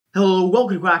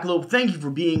welcome to Quackalope. Thank you for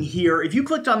being here. If you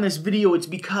clicked on this video, it's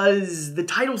because the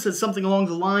title says something along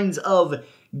the lines of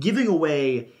giving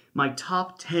away my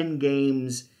top 10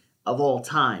 games of all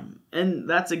time. And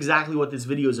that's exactly what this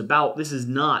video is about. This is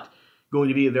not going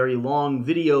to be a very long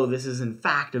video. This is, in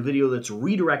fact, a video that's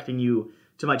redirecting you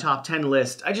to my top 10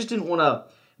 list. I just didn't want to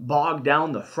bog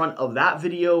down the front of that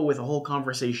video with a whole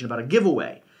conversation about a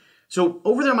giveaway. So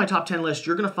over there on my top 10 list,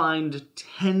 you're going to find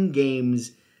 10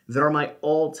 games that are my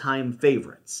all-time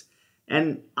favorites.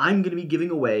 And I'm going to be giving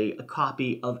away a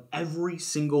copy of every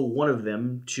single one of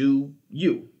them to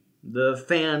you, the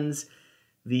fans,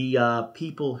 the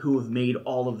people who have made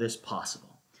all of this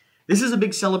possible. This is a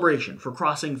big celebration for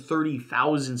crossing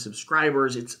 30,000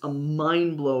 subscribers. It's a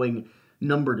mind-blowing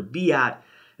number to be at,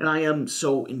 and I am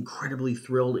so incredibly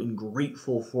thrilled and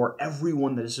grateful for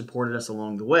everyone that has supported us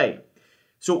along the way.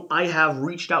 So I have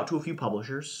reached out to a few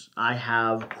publishers. I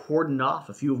have cordoned off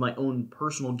a few of my own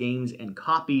personal games and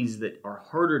copies that are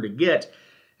harder to get,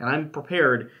 and I'm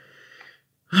prepared,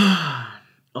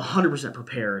 100%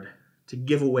 prepared, to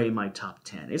give away my top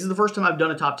 10. This is the first time I've done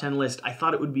a top 10 list. I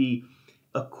thought it would be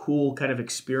a cool kind of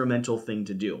experimental thing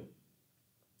to do.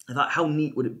 I thought, how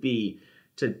neat would it be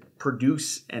to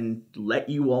produce and let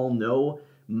you all know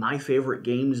my favorite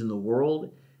games in the world,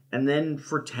 and then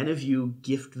for 10 of you,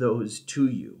 gift those to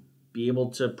you. Be able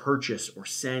to purchase or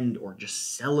send or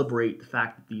just celebrate the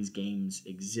fact that these games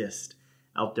exist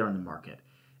out there in the market.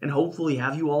 And hopefully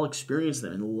have you all experience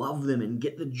them and love them and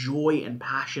get the joy and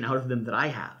passion out of them that I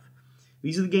have.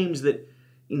 These are the games that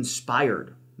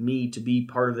inspired me to be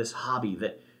part of this hobby,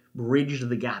 that bridged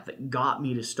the gap, that got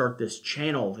me to start this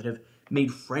channel, that have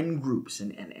made friend groups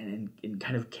and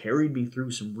kind of carried me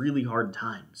through some really hard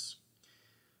times.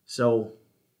 So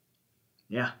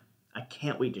yeah, I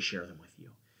can't wait to share them with you.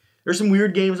 There's some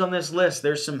weird games on this list.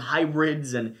 There's some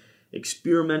hybrids and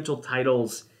experimental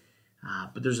titles,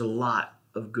 but there's a lot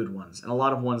of good ones, and a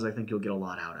lot of ones I think you'll get a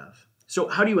lot out of. So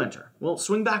how do you enter? Well,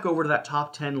 swing back over to that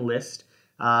top 10 list,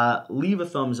 leave a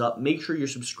thumbs up, make sure you're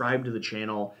subscribed to the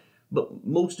channel, but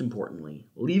most importantly,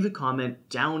 leave a comment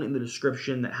down in the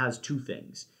description that has two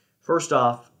things. First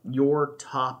off, your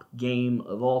top game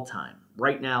of all time.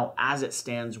 Right now, as it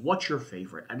stands, what's your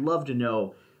favorite? I'd love to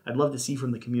know. I'd love to see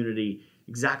from the community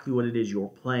exactly what it is you're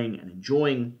playing and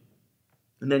enjoying.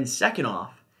 And then second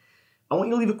off, I want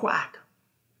you to leave a quack.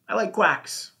 I like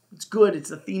quacks. It's good. It's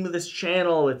the theme of this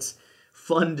channel. It's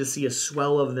fun to see a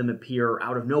swell of them appear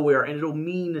out of nowhere, and it'll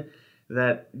mean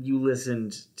that you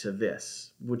listened to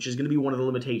this, which is going to be one of the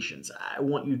limitations. I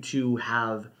want you to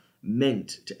have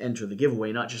meant to enter the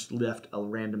giveaway, not just left a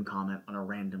random comment on a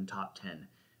random top 10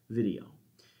 video.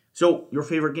 So your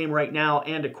favorite game right now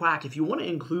and a quack. If you want to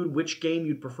include which game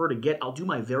you'd prefer to get, I'll do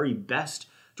my very best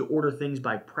to order things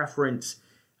by preference.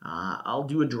 I'll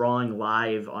do a drawing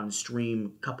live on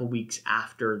stream a couple weeks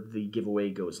after the giveaway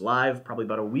goes live, probably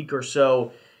about a week or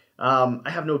so. I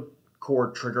have no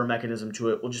core trigger mechanism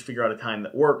to it. We'll just figure out a time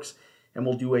that works, and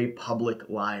we'll do a public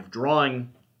live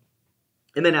drawing.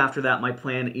 And then after that, my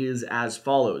plan is as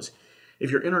follows. If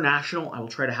you're international, I will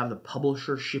try to have the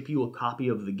publisher ship you a copy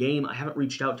of the game. I haven't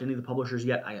reached out to any of the publishers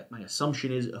yet. My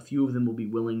assumption is a few of them will be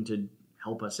willing to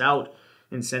help us out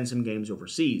and send some games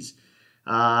overseas.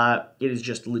 It is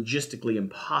just logistically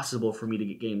impossible for me to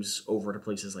get games over to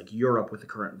places like Europe with the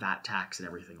current VAT tax and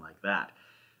everything like that.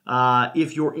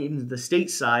 If you're in the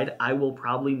stateside, I will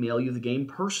probably mail you the game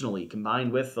personally,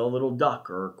 combined with a little duck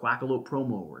or Quackalope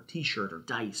promo or t-shirt or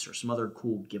dice or some other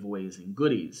cool giveaways and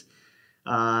goodies.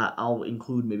 I'll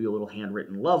include maybe a little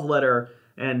handwritten love letter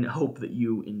and hope that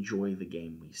you enjoy the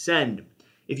game we send.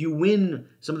 If you win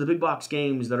some of the big box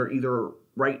games that are either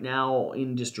right now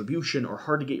in distribution or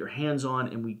hard to get your hands on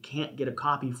and we can't get a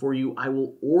copy for you, I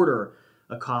will order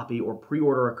a copy or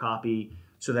pre-order a copy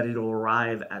so that it'll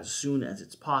arrive as soon as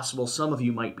it's possible. Some of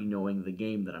you might be knowing the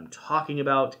game that I'm talking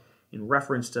about in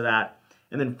reference to that.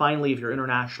 And then finally, if you're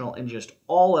international and just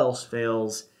all else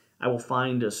fails, I will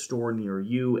find a store near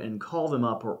you and call them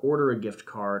up or order a gift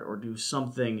card or do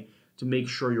something to make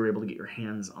sure you're able to get your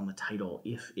hands on the title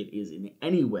if it is in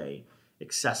any way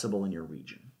accessible in your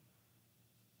region.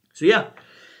 So yeah,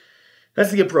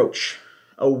 that's the approach.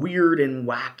 A weird and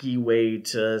wacky way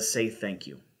to say thank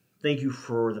you. Thank you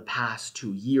for the past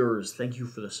 2 years. Thank you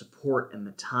for the support and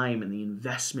the time and the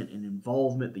investment and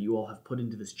involvement that you all have put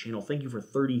into this channel. Thank you for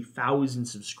 30,000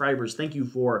 subscribers. Thank you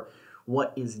for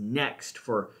what is next,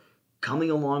 for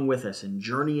coming along with us and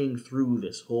journeying through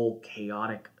this whole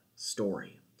chaotic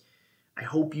story. I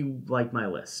hope you like my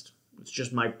list. It's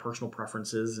just my personal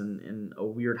preferences and a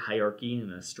weird hierarchy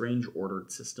and a strange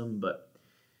ordered system, but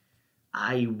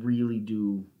I really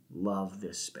do love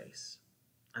this space.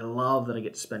 I love that I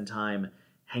get to spend time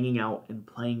hanging out and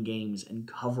playing games and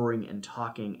covering and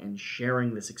talking and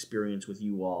sharing this experience with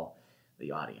you all,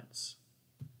 the audience.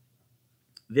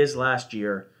 This last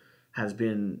year has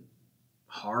been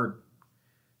hard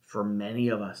for many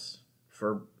of us,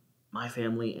 for my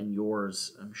family and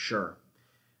yours, I'm sure.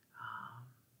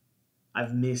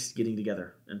 I've missed getting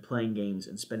together and playing games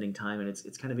and spending time, and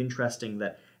it's kind of interesting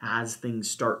that as things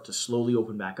start to slowly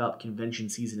open back up, convention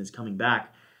season is coming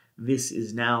back, this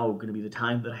is now going to be the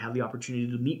time that I have the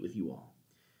opportunity to meet with you all.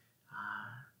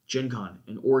 Gen Con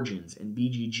and Origins and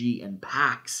BGG and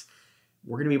PAX,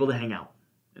 we're going to be able to hang out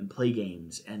and play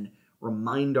games and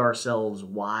remind ourselves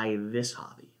why this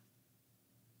hobby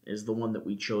is the one that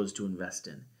we chose to invest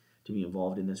in, to be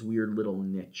involved in this weird little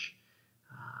niche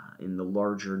in the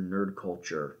larger nerd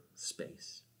culture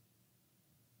space.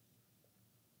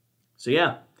 So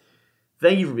yeah,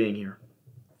 thank you for being here.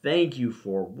 Thank you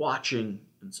for watching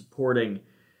and supporting.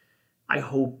 I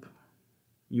hope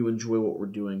you enjoy what we're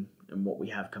doing and what we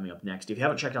have coming up next. If you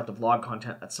haven't checked out the vlog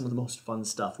content, that's some of the most fun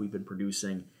stuff we've been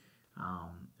producing.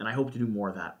 And I hope to do more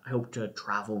of that. I hope to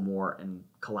travel more and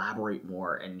collaborate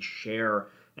more and share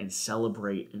and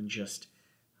celebrate and just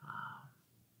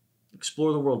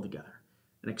explore the world together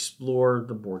and explore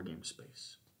the board game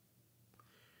space.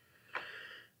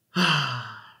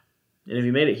 And if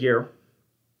you made it here,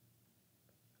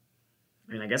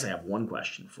 I mean, I guess I have one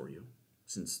question for you,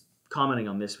 since commenting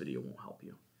on this video won't help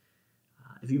you.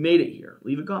 If you made it here,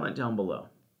 leave a comment down below.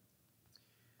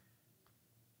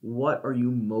 What are you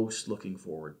most looking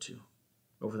forward to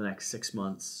over the next 6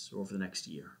 months or over the next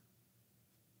year?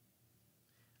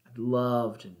 I'd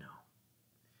love to know.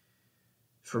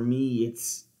 For me,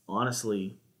 it's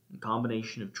honestly a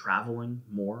combination of traveling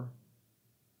more,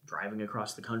 driving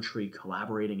across the country,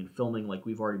 collaborating and filming like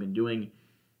we've already been doing,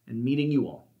 and meeting you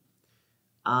all.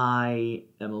 I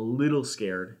am a little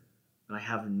scared, and I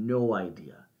have no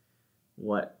idea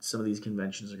what some of these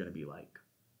conventions are going to be like.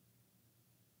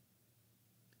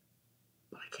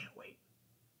 But I can't wait.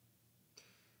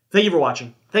 Thank you for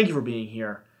watching. Thank you for being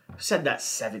here. I've said that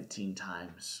 17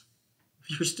 times.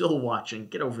 If you're still watching,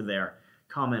 get over there,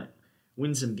 comment,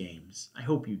 win some games. I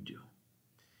hope you do.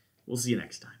 We'll see you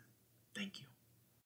next time. Thank you.